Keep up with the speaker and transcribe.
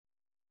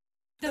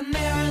The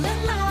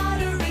Maryland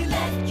Lottery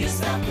let you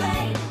stop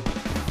playing.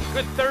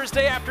 Good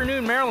Thursday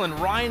afternoon, Maryland.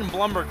 Ryan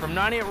Blumberg from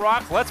 98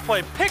 Rock. Let's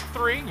play Pick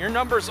 3. Your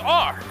numbers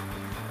are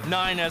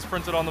 9 as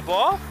printed on the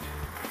ball.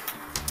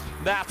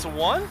 That's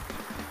 1.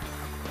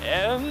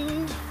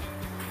 And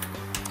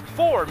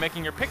 4,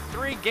 making your Pick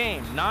 3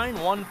 game,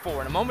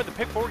 9-1-4. In a moment, the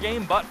Pick 4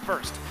 game, but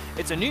first.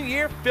 It's a new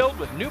year filled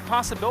with new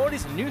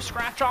possibilities and new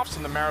scratch-offs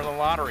in the Maryland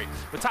Lottery.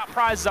 The top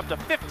prize is up to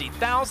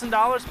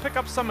 $50,000. Pick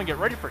up some and get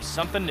ready for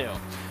something new.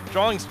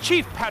 Drawing's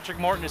Chief Patrick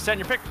Morton is setting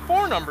your Pick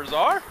 4 numbers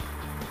are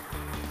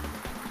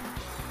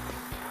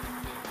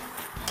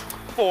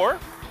 4.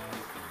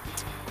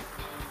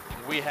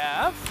 We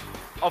have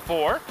a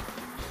 4.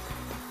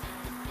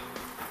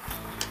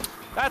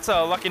 That's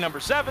a lucky number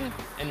 7.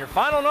 And your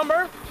final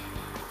number,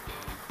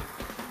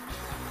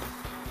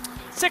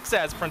 6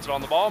 as printed on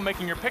the ball,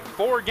 making your Pick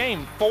 4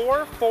 game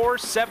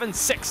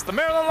 4-4-7-6. The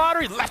Maryland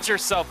Lottery, let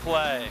yourself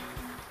play.